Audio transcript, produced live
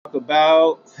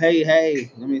about. Hey,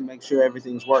 let me make sure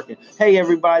everything's working. Hey,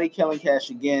 everybody, Kellen Cash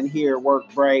again here, work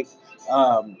break.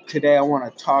 Today I want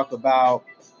to talk about,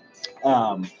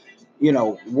 um,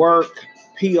 work,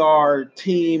 PR,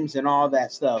 teams, and all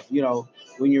that stuff.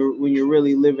 When you're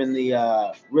really living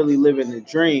the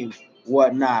dream,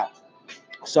 whatnot.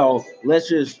 So let's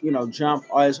just jump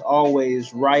as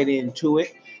always right into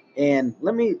it. And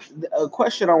let me a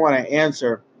question I want to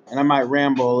answer, and I might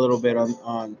ramble a little bit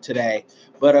on today,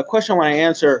 but a question I want to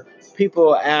answer.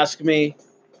 People ask me,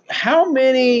 how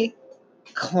many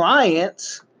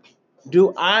clients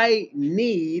do I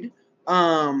need?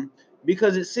 Um,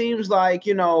 because it seems like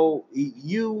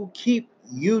you keep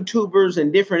YouTubers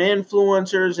and different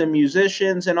influencers and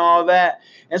musicians and all that,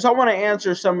 and so I want to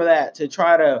answer some of that to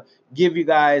try to give you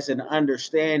guys an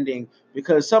understanding,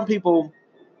 because some people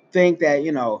think that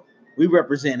we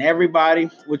represent everybody,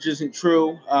 which isn't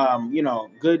true.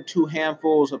 Good two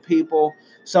handfuls of people.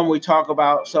 Some we talk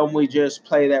about, some we just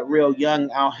play that real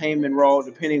young Al Heyman role,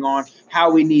 depending on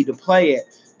how we need to play it.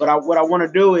 But what I want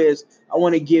to do is I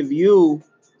want to give you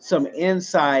some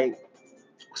insight,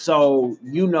 so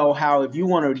how, if you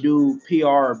want to do PR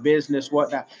or business,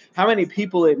 whatnot, how many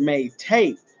people it may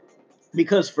take.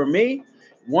 Because for me,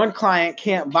 one client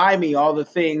can't buy me all the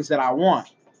things that I want.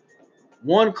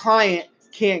 One client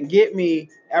can't get me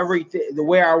everything the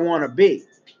way I want to be.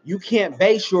 You can't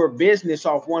base your business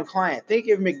off one client. Think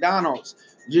if McDonald's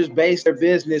just based their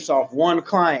business off one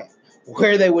client,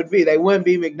 where they would be. They wouldn't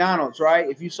be McDonald's, right?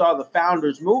 If you saw the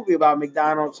founders movie about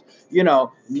McDonald's,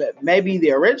 maybe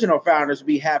the original founders would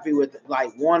be happy with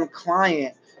like one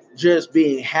client, just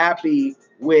being happy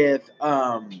with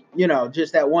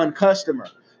just that one customer.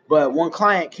 But one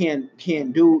client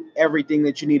can't do everything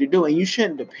that you need to do, and you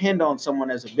shouldn't depend on someone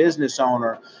as a business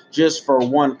owner just for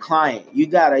one client. You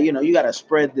gotta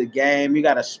spread the game. You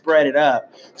gotta spread it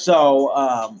up.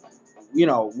 So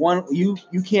one, you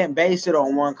can't base it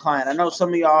on one client. I know some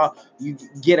of y'all, you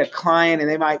get a client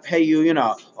and they might pay you,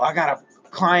 oh, I got a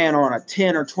client on a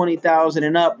 10 or 20,000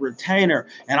 and up retainer,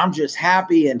 and I'm just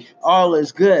happy and all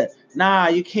is good. Nah,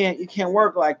 you can't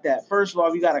work like that. First of all,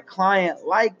 if you got a client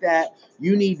like that,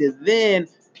 you need to then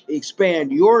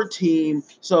expand your team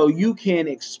so you can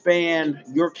expand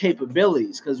your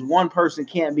capabilities, because one person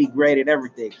can't be great at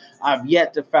everything. I've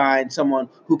yet to find someone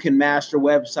who can master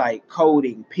website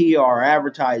coding, PR,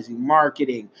 advertising,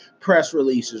 marketing, press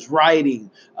releases,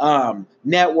 writing,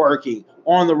 networking,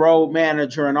 on the road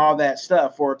manager, and all that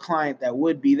stuff for a client that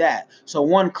would be that. So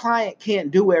one client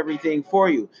can't do everything for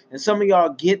you. And some of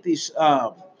y'all get these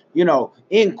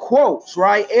in quotes,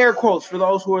 right? Air quotes for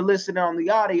those who are listening on the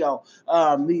audio.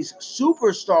 These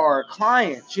superstar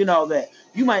clients, that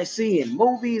you might see in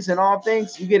movies and all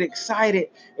things. You get excited,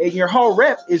 and your whole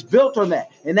rep is built on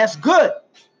that, and that's good.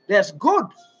 That's good.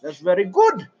 That's very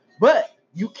good. But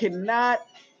you cannot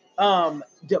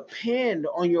depend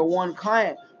on your one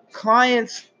client.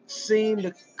 Clients seem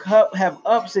to have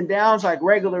ups and downs like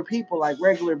regular people, like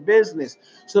regular business.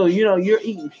 So you're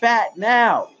eating fat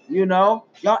now. Y'all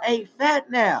ain't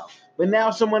fat now, but now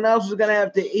someone else is gonna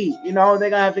have to eat. They're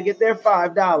gonna have to get their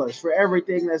 $5 for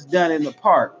everything that's done in the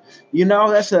park.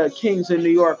 That's a Kings of New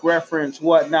York reference,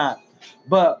 whatnot.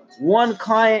 But one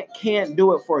client can't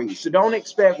do it for you, so don't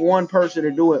expect one person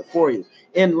to do it for you.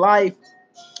 In life,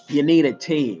 you need a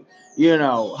team.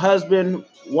 Husband,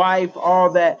 wife, all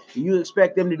that. You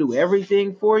expect them to do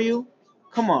everything for you?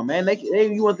 Come on, man.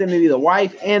 You want them to be the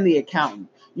wife and the accountant.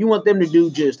 You want them to do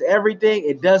just everything?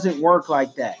 It doesn't work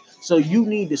like that. So you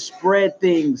need to spread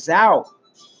things out,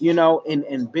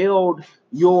 and build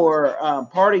your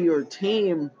part of your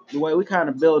team. The way we kind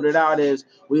of build it out is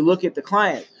we look at the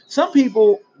client. Some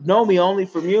people know me only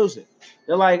for music.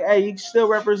 They're like, hey, you still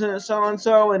represent so and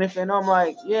so, and I'm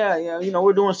like, yeah,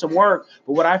 we're doing some work.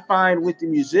 But what I find with the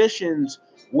musicians,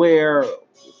 where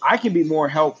I can be more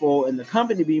helpful and the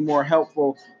company be more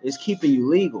helpful, is keeping you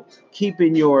legal,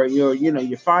 keeping your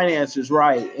finances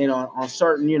right, and on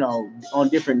certain on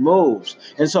different moves.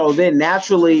 And so then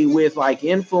naturally with like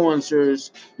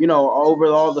influencers, over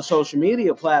all the social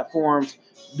media platforms,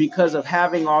 because of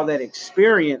having all that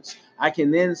experience, I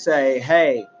can then say,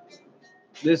 hey,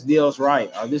 this deal's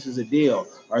right, or this is a deal,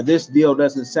 or this deal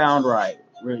doesn't sound right,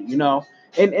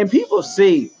 and people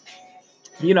see,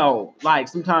 like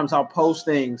sometimes I'll post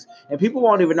things and people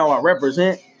won't even know I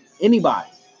represent anybody.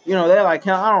 They're like,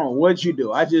 I don't know what you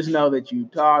do. I just know that you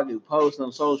talk, you post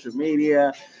on social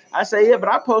media. I say, yeah, but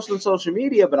I post on social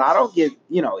media, but I don't get,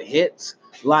 hits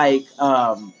like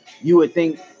you would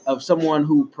think of someone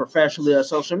who professionally does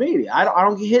social media. I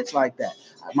don't get hits like that.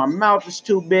 My mouth is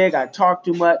too big. I talk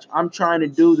too much. I'm trying to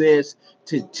do this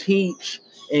to teach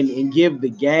and give the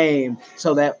game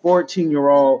so that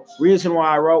 14-year-old, reason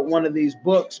why I wrote one of these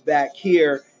books back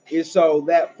here is so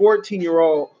that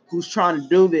 14-year-old who's trying to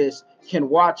do this can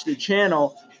watch the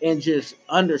channel and just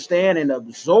understand and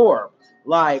absorb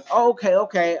like,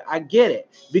 okay, I get it.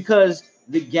 Because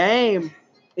the game,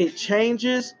 it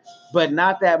changes, but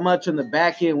not that much on the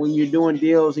back end when you're doing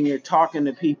deals and you're talking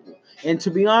to people. And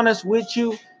to be honest with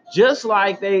you, just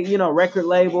like they, record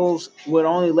labels would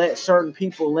only let certain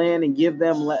people in and give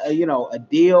them, a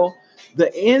deal,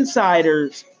 the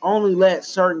insiders only let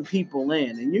certain people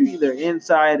in. And you're either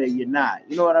inside or you're not.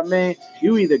 You know what I mean?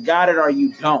 You either got it or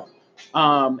you don't.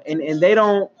 And they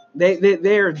don't,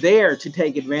 they're there to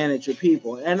take advantage of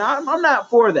people, and I'm not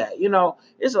for that.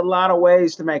 There's a lot of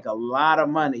ways to make a lot of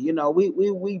money.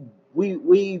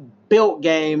 We built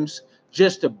games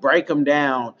just to break them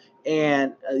down,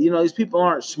 and these people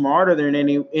aren't smarter than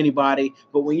anybody.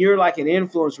 But when you're like an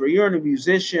influencer, you're a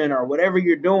musician or whatever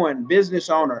you're doing, business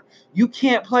owner, you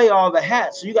can't play all the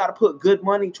hats. So you got to put good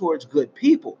money towards good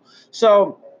people.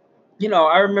 So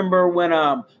I remember when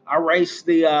I raced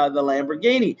the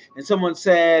Lamborghini, and someone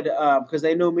said, because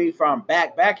they knew me from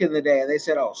back in the day, and they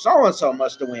said, "Oh, so and so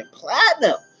must have went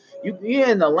platinum. You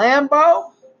in the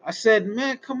Lambo?" I said,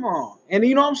 "Man, come on." And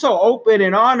I'm so open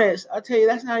and honest. I tell you,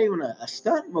 that's not even a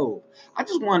stunt move. I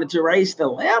just wanted to race the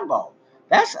Lambo.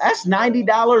 That's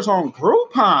 $90 on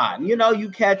Groupon. You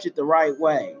catch it the right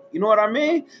way. You know what I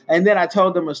mean? And then I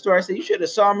told them a story. I said, "You should have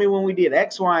saw me when we did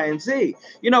X, Y, and Z."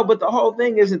 But the whole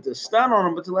thing isn't to stun on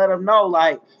them, but to let them know,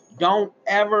 like, don't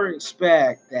ever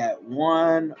expect that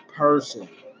one person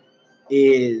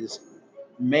is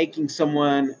making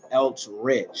someone else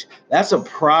rich. That's a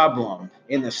problem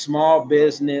in the small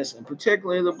business and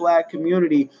particularly the Black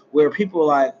community, where people are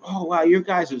like, "Oh wow, your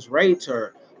guys' rates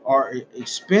are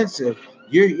expensive."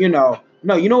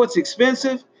 No, you know what's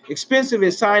expensive? Expensive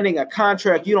is signing a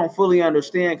contract you don't fully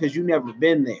understand because you've never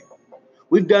been there.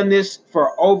 We've done this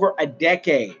for over a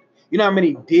decade. You know how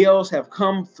many deals have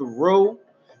come through?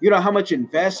 You know how much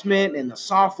investment in the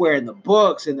software and the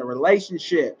books and the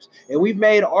relationships. And we've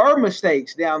made our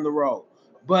mistakes down the road.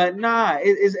 But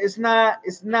it's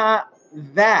not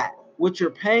that what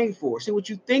you're paying for. See, what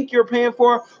you think you're paying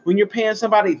for when you're paying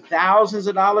somebody thousands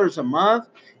of dollars a month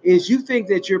is you think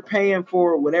that you're paying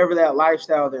for whatever that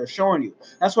lifestyle they're showing you.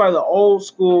 That's why the old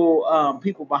school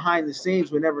people behind the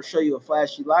scenes would never show you a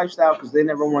flashy lifestyle, because they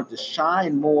never want to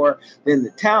shine more than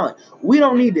the talent. We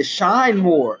don't need to shine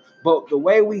more, but the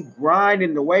way we grind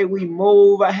and the way we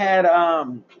move. I had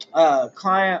a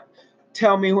client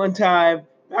tell me one time,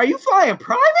 "Are you flying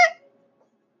private?"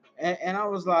 And I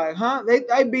was like, "Huh?"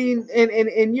 They being and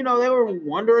they were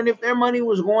wondering if their money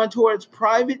was going towards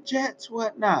private jets,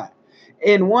 whatnot.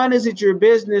 And one, is it your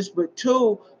business? But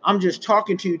two, I'm just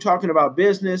talking to you, talking about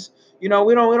business. We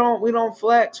don't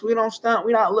flex, we don't stunt,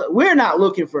 we're not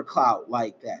looking for clout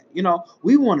like that.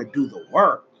 We want to do the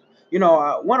work.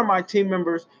 One of my team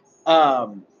members,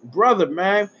 brother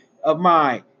man of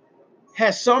mine,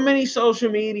 has so many social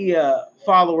media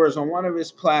followers on one of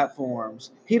his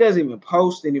platforms. He doesn't even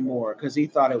post anymore because he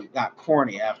thought it got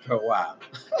corny after a while.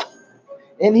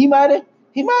 And he might have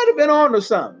been on to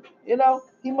something.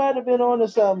 He might have been on to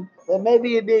something that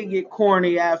maybe it did get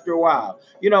corny after a while.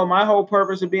 My whole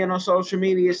purpose of being on social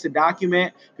media is to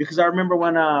document, because I remember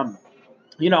when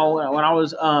when I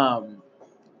was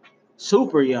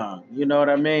super young, you know what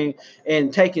I mean,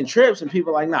 and taking trips, and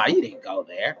people like, "Nah, you didn't go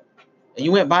there. And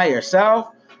you went by yourself."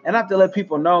 And I have to let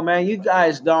people know, man, you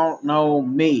guys don't know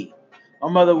me. My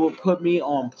mother would put me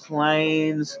on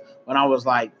planes when I was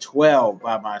like 12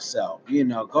 by myself.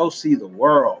 Go see the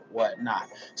world, whatnot.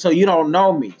 So you don't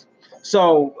know me.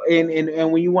 So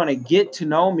and when you want to get to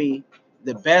know me,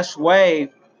 the best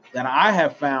way that I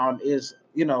have found is,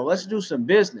 let's do some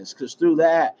business, because through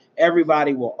that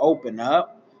everybody will open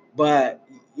up. But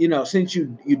since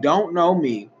you don't know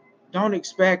me, don't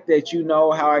expect that you know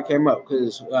how I came up,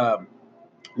 because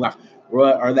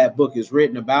or that book is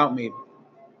written about me.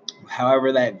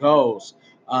 However that goes,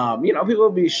 people will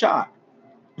be shocked.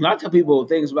 And I tell people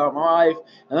things about my life,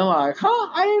 and they're like, "Huh?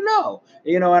 I didn't know."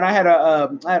 And I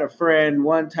had a friend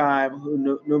one time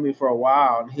who knew me for a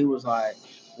while, and he was like,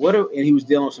 and he was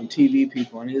dealing with some TV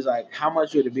people, and he's like, "How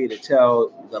much would it be to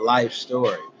tell the life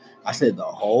story?" I said, "The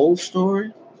whole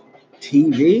story?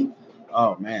 TV?"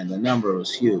 Oh man, the number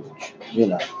was huge. You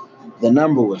know, the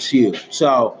number was huge.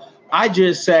 So I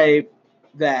just say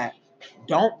that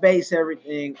don't base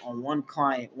everything on one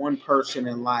client, one person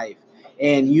in life,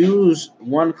 and use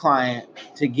one client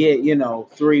to get,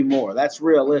 three more. That's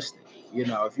realistic.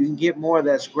 If you can get more,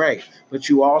 that's great. But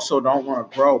you also don't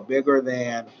want to grow bigger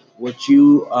than what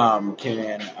you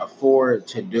can afford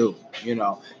to do.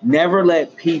 Never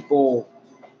let people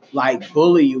like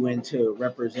bully you into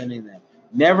representing them.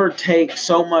 Never take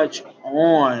so much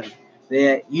on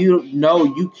that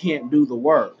you can't do the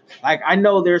work. Like I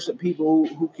know there's some people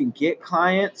who can get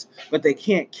clients, but they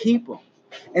can't keep them.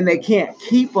 And they can't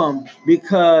keep them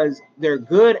because they're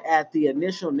good at the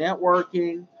initial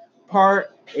networking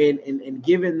part and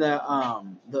giving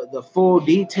the full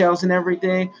details and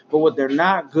everything. But what they're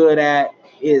not good at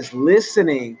is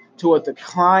listening to what the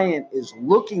client is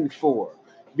looking for,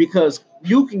 because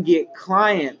you can get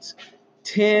clients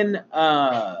 10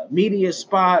 media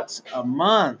spots a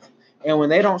month, and when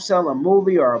they don't sell a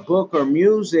movie or a book or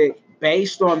music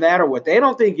based on that, or what they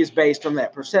don't think is based on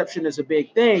that, perception is a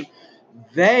big thing.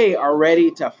 They are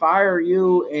ready to fire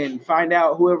you and find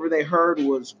out whoever they heard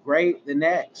was great the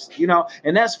next,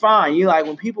 and that's fine. You like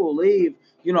when people leave,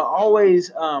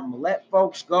 always let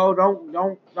folks go.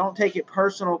 Don't take it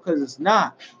personal, because it's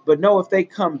not. But no, if they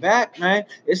come back, man,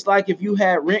 it's like if you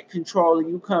had rent control and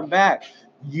you come back,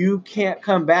 you can't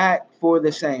come back for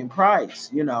the same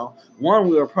price. One,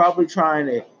 we were probably trying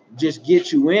to just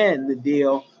get you in the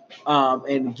deal,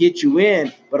 and get you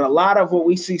in. But a lot of what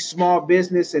we see, small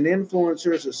business and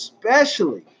influencers,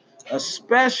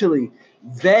 especially,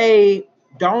 they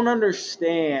don't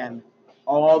understand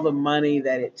all the money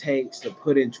that it takes to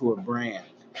put into a brand.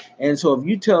 And so if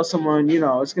you tell someone,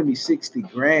 it's going to be 60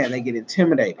 grand, they get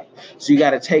intimidated. So you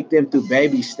got to take them through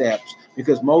baby steps,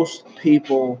 because most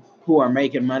people who are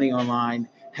making money online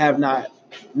have not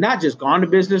just gone to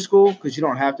business school, because you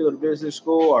don't have to go to business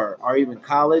school or even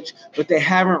college, but they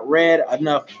haven't read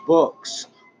enough books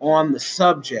on the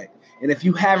subject. And if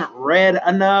you haven't read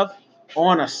enough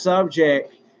on a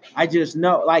subject, I just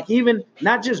know, like, even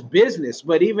not just business,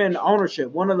 but even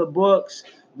ownership. One of the books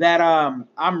that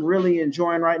I'm really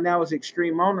enjoying right now is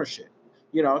Extreme Ownership.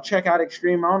 Check out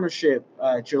Extreme Ownership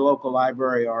at your local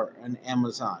library or on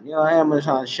Amazon.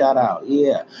 Amazon, shout out,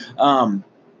 yeah.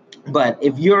 But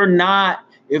if you're not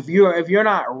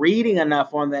reading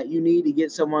enough on that, you need to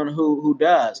get someone who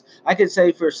does. I could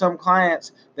say for some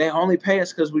clients, they only pay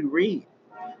us because we read.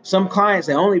 Some clients,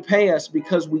 they only pay us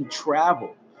because we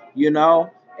travel, you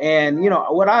know. And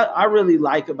what I really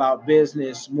like about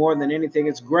business more than anything,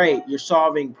 it's great, you're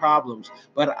solving problems,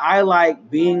 but I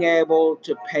like being able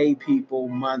to pay people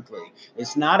monthly.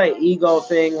 It's not an ego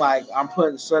thing, like I'm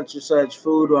putting such and such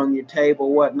food on your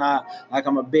table, whatnot, like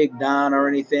I'm a big Don or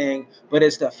anything. But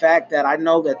it's the fact that I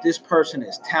know that this person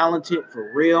is talented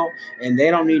for real, and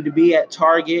they don't need to be at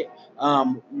Target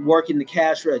working the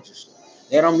cash register.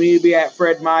 They don't need to be at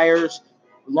Fred Meyer's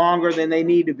longer than they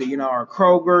need to be, or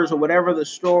Kroger's or whatever the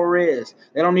store is.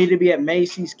 They don't need to be at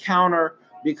Macy's counter,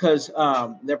 because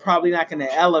they're probably not going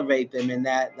to elevate them in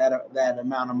that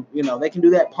amount of, they can do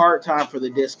that part-time for the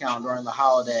discount during the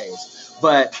holidays.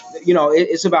 But,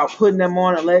 it's about putting them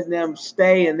on and letting them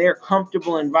stay in their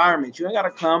comfortable environment. You ain't got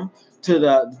to come to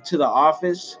the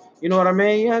office. You know what I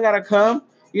mean? You ain't got to come.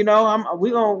 We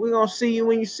gonna see you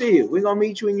when you see you. We're gonna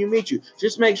meet you when you meet you.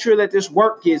 Just make sure that this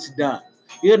work gets done.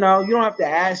 You don't have to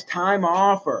ask time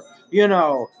off, or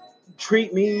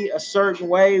treat me a certain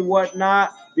way,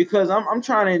 whatnot, because I'm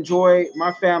trying to enjoy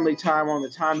my family time on the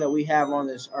time that we have on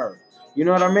this earth. You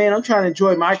know what I mean? I'm trying to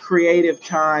enjoy my creative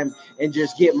time and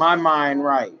just get my mind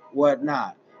right,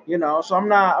 whatnot. So I'm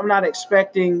not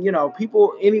expecting,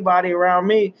 people, anybody around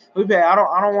me. I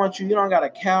don't want you. You don't got a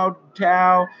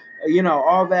kowtow,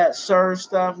 all that sir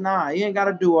stuff. Nah, you ain't got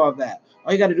to do all that.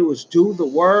 All you got to do is do the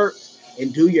work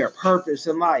and do your purpose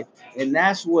in life. And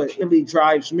that's what really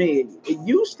drives me. It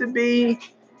used to be,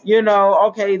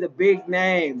 okay, the big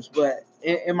names, but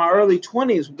in my early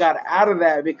 20s, we got out of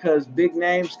that because big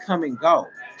names come and go.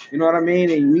 You know what I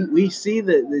mean? And we see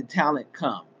the talent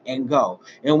come and go.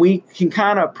 And we can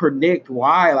kind of predict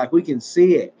why, like we can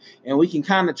see it. And we can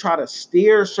kind of try to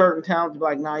steer certain talent to be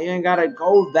like, nah, you ain't got to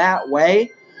go that way.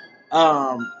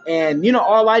 And,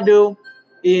 all I do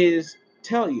is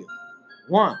tell you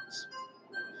once.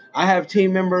 I have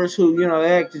team members who, they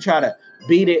like to try to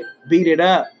beat it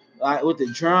up, like with the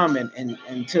drum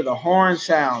and to the horn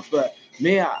sounds. But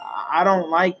me, I don't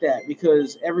like that,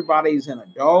 because everybody's an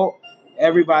adult.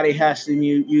 Everybody has to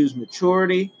use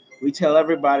maturity. We tell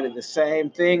everybody the same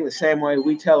thing, the same way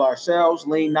we tell ourselves.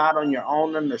 Lean not on your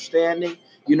own understanding.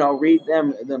 Read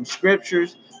them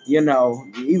scriptures.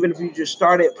 Even if you just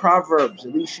start at Proverbs,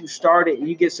 at least you start it and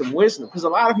you get some wisdom. Because a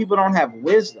lot of people don't have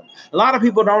wisdom. A lot of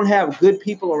people don't have good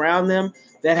people around them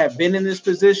that have been in this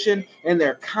position, and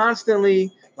they're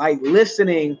constantly like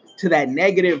listening to that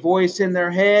negative voice in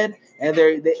their head, and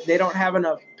they don't have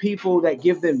enough people that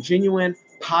give them genuine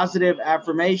positive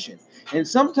affirmation. And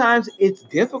sometimes it's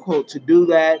difficult to do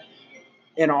that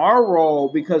in our role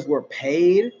because we're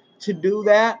paid to do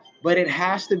that, but it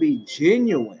has to be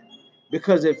genuine.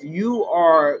 Because if you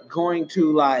are going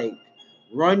to like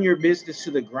run your business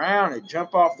to the ground and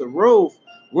jump off the roof,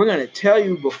 we're going to tell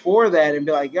you before that and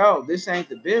be like, yo, this ain't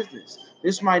the business.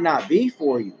 This might not be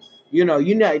for you. You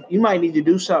might need to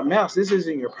do something else. This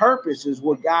isn't your purpose, is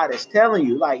what God is telling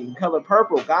you. Like in Color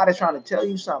Purple, God is trying to tell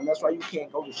you something. That's why you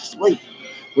can't go to sleep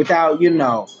without,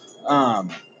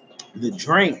 um, the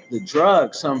drink, the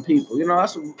drugs, some people.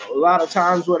 That's a lot of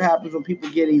times what happens when people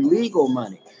get illegal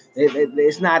money.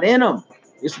 It's not in them.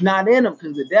 It's not in them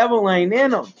because the devil ain't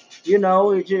in them.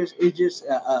 It's just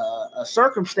a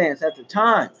circumstance at the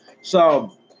time.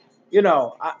 So,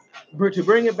 to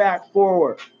bring it back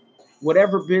forward,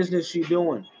 whatever business you're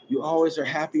doing, you always are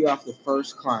happy off the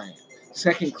first client.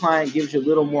 Second client gives you a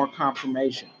little more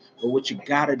confirmation. But what you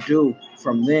got to do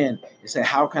from then is say,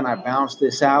 how can I bounce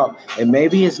this out? And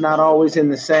maybe it's not always in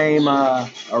the same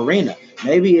arena.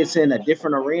 Maybe it's in a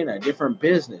different arena, a different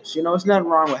business. It's nothing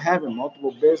wrong with having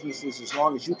multiple businesses as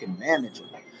long as you can manage them.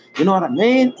 You know what I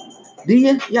mean? Do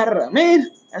you? Yeah, I mean?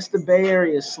 That's the Bay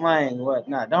Area slang,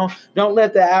 whatnot. Don't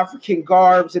let the African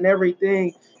garbs and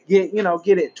everything get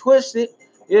it twisted.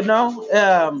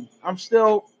 I'm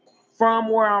still from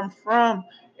where I'm from,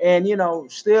 and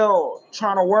still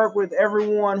trying to work with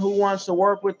everyone who wants to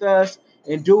work with us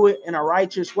and do it in a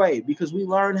righteous way, because we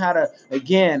learn how to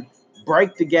again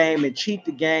break the game and cheat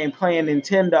the game playing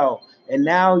Nintendo, and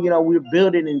now we're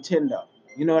building Nintendo.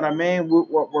 You know what I mean?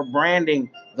 We're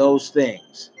branding those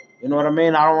things. You know what I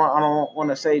mean? I don't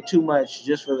want to say too much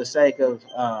just for the sake of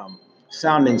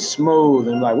sounding smooth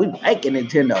and like we making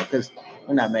Nintendo, because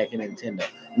we're not making Nintendo,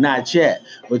 not yet.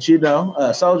 But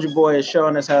Soldier Boy is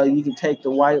showing us how you can take the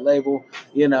white label,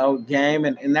 game,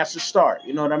 and that's a start.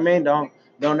 You know what I mean?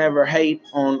 Don't ever hate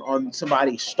on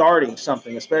somebody starting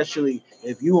something, especially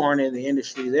if you aren't in the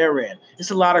industry they're in. It's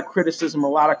a lot of criticism, a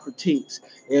lot of critiques.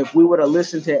 If we would have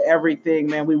listened to everything,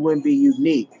 man, we wouldn't be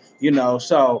unique.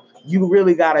 So you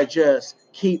really gotta just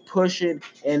keep pushing,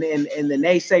 and the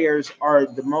naysayers are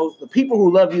the people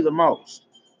who love you the most.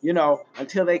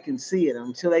 Until they can see it,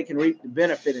 until they can reap the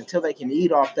benefit, until they can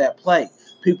eat off that plate,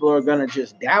 people are gonna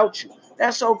just doubt you.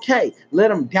 That's okay. Let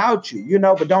them doubt you,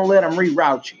 but don't let them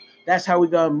reroute you. That's how we're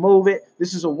gonna move it.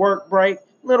 This is a work break, a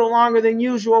little longer than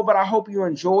usual, but I hope you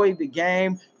enjoyed the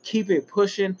game. Keep it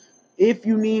pushing. If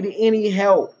you need any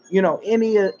help,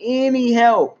 any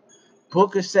help,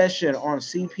 book a session on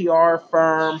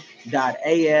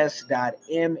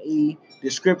cprfirm.as.me.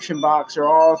 Description box are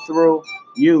all through.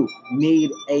 You need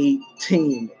a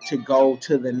team to go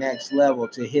to the next level,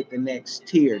 to hit the next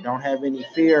tier. Don't have any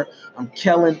fear. I'm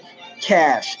Kellen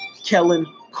Cash, Kellen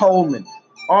Coleman,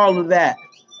 all of that.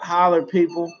 Holler,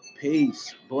 people.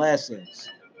 Peace. Blessings.